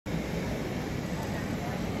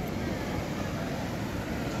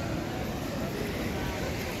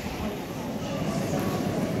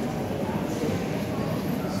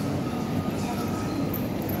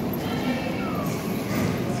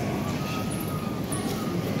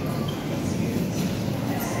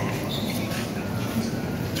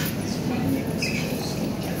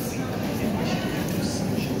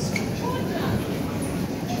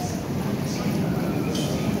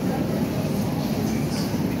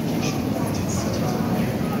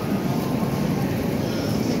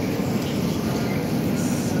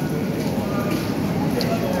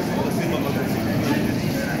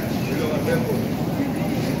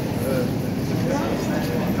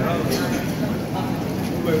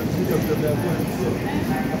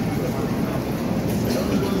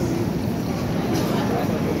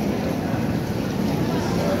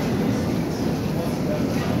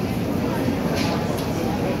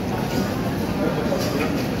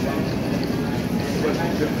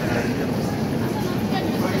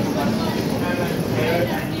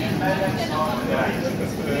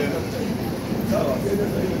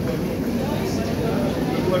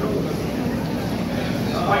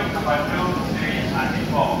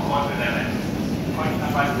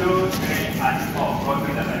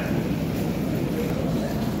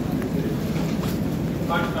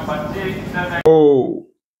Oh,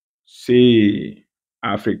 see,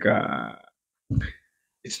 Africa.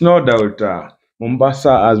 It's no doubt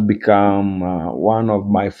Mombasa has become one of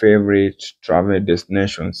my favorite travel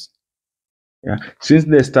destinations. Yeah, since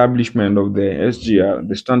the establishment of the SGR,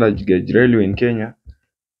 the Standard Gauge Railway in Kenya,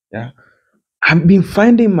 yeah, I've been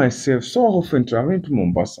finding myself so often traveling to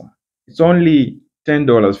Mombasa. It's only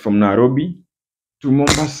 $10 from Nairobi to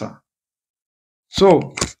Mombasa.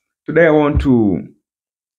 So today I want to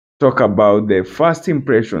talk about the first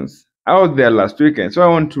impressions. I was there last weekend, so I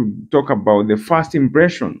want to talk about the first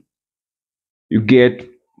impression you get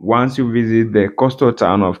once you visit the coastal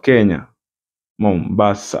town of Kenya,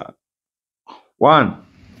 Mombasa. One,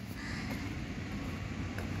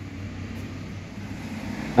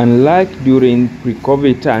 unlike during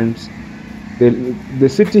pre-COVID times, the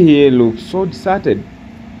city here looks so deserted.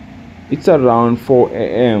 It's around 4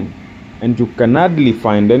 a.m. and you can hardly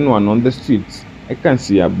find anyone on the streets. I can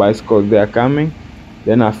see a bicycle there coming,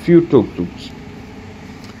 then a few tuk-tuks.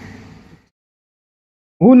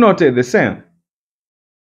 Who noted the same?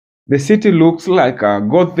 The city looks like a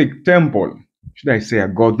Gothic temple. Should I say a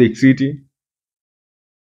Gothic city?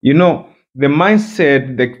 You know, the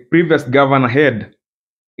mindset the previous governor had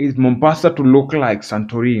is Mombasa to look like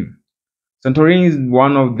Santorini. Santorini is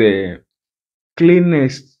one of the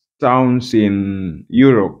cleanest towns in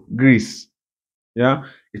Europe, Greece. Yeah,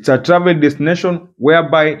 it's a travel destination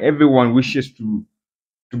whereby everyone wishes to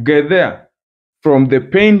get there. From the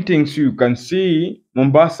paintings you can see,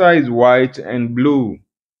 Mombasa is white and blue.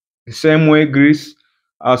 The same way Greece,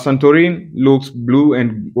 Santorini looks blue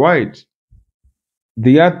and white.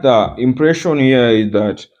 The other impression here is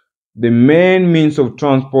that the main means of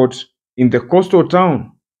transport in the coastal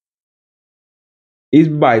town is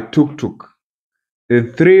by tuk-tuk,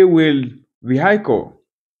 the three-wheeled vehicle.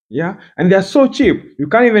 Yeah, and they're so cheap. You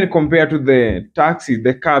can't even compare to the taxis,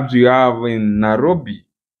 the cabs you have in Nairobi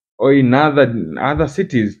or in other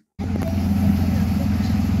cities.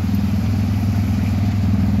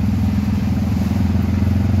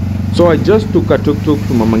 So I just took a tuk-tuk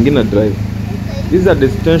to Mamangina Drive. This is a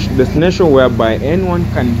destination whereby anyone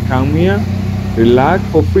can come here, relax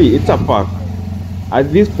for free. It's a park.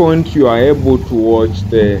 At this point, you are able to watch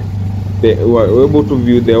you are able to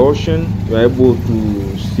view the ocean. You are able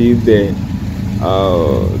to see the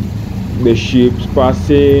ships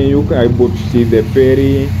passing. You are able to see the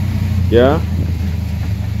ferry. Yeah.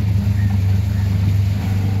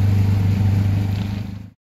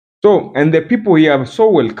 So, and the people here are so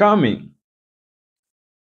welcoming.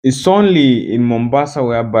 It's only in Mombasa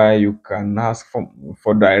whereby you can ask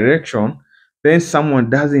for direction, then someone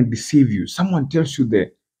doesn't deceive you. Someone tells you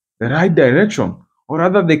the right direction. Or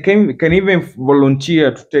rather, they can even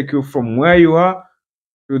volunteer to take you from where you are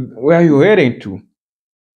to where you're heading to.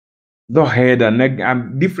 Though I had a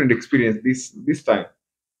different experience this time.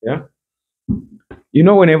 Yeah. You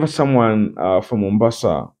know, whenever someone from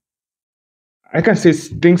Mombasa, I can say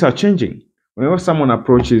things are changing. Whenever someone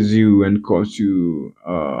approaches you and calls you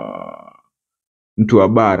into a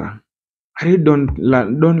bar, I really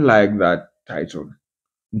don't like that title,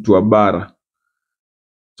 into a bar.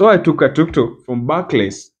 So I took a tuk-tuk from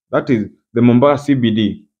Barclays, that is the Mombasa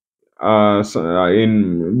CBD.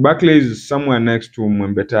 In Barclays is somewhere next to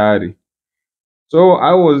Mwembetari. So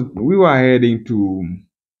we were heading to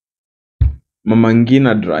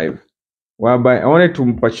Mamangina Drive, whereby I wanted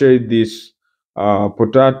to purchase this not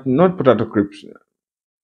potato crisps,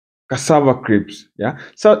 cassava crisps. Yeah,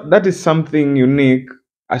 so that is something unique,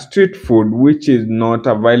 a street food which is not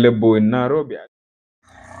available in Nairobi.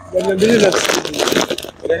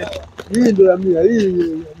 Hii ndo ya mia, hii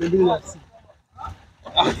ya 260.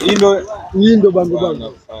 Hii ndo bango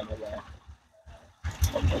bango.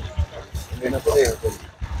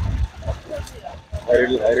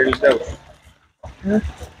 I really doubt.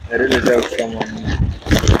 I really doubt someone.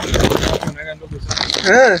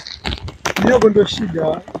 Ndio ndo shida,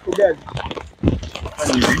 uko gani?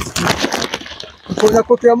 Kuna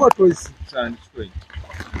kote ya moto hizi. Sana chukui.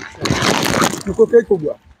 Kote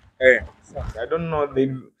kubwa. I don't know, they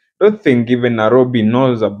don't think even Nairobi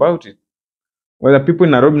knows about it. whether people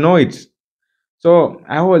in Nairobi know it. So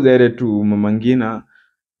I was headed to Mamangina.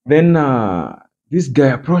 Then this guy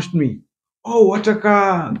approached me. Oh,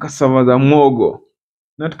 wataka cassava za mogo.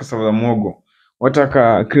 Not cassava za mogo.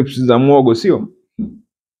 Wataka crips za mogo, sio?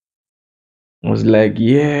 I was like,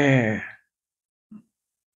 yeah.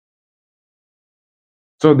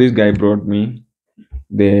 So this guy brought me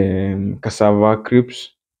the cassava crips.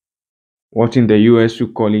 What in the US you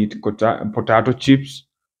call it potato chips.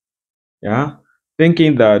 Yeah.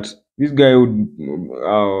 Thinking that this guy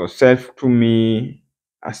would sell to me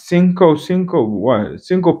a single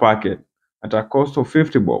packet at a cost of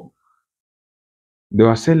 50 bob. They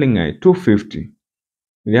were selling at 250.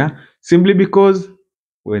 Yeah. Simply because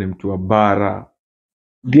when I'm to a bara.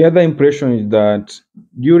 The other impression is that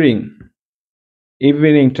during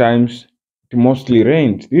evening times it mostly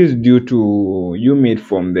rained. This is due to humid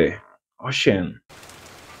from the ocean.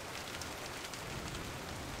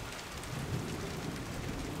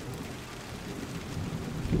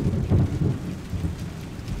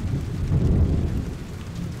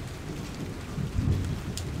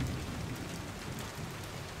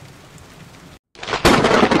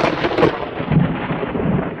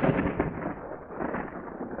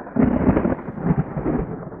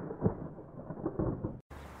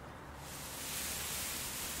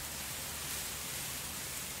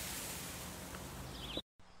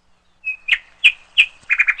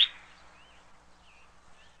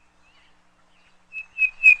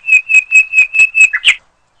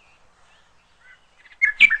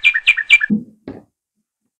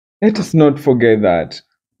 Let us not forget that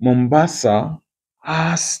Mombasa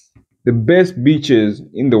has the best beaches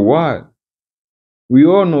in the world. We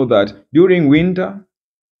all know that during winter,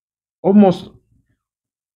 almost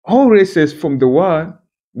all races from the world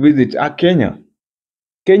visit Kenya.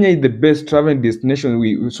 Kenya is the best traveling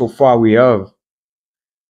destination so far we have.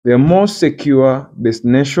 The most secure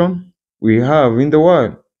destination we have in the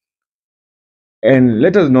world. And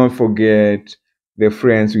let us not forget the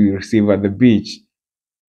friends we receive at the beach.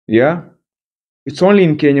 Yeah? It's only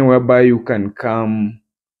in Kenya whereby you can come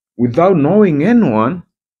without knowing anyone.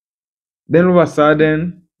 Then all of a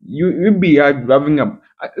sudden, you'll be having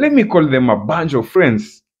let me call them a bunch of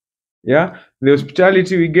friends. Yeah? The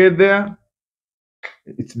hospitality we get there,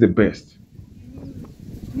 it's the best.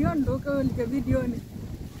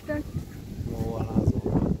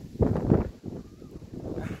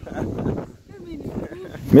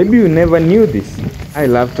 Maybe you never knew this. I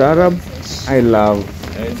love Tarab. I love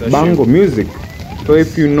Bango music. So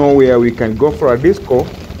if you know where we can go for a disco,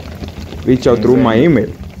 reach out through my email.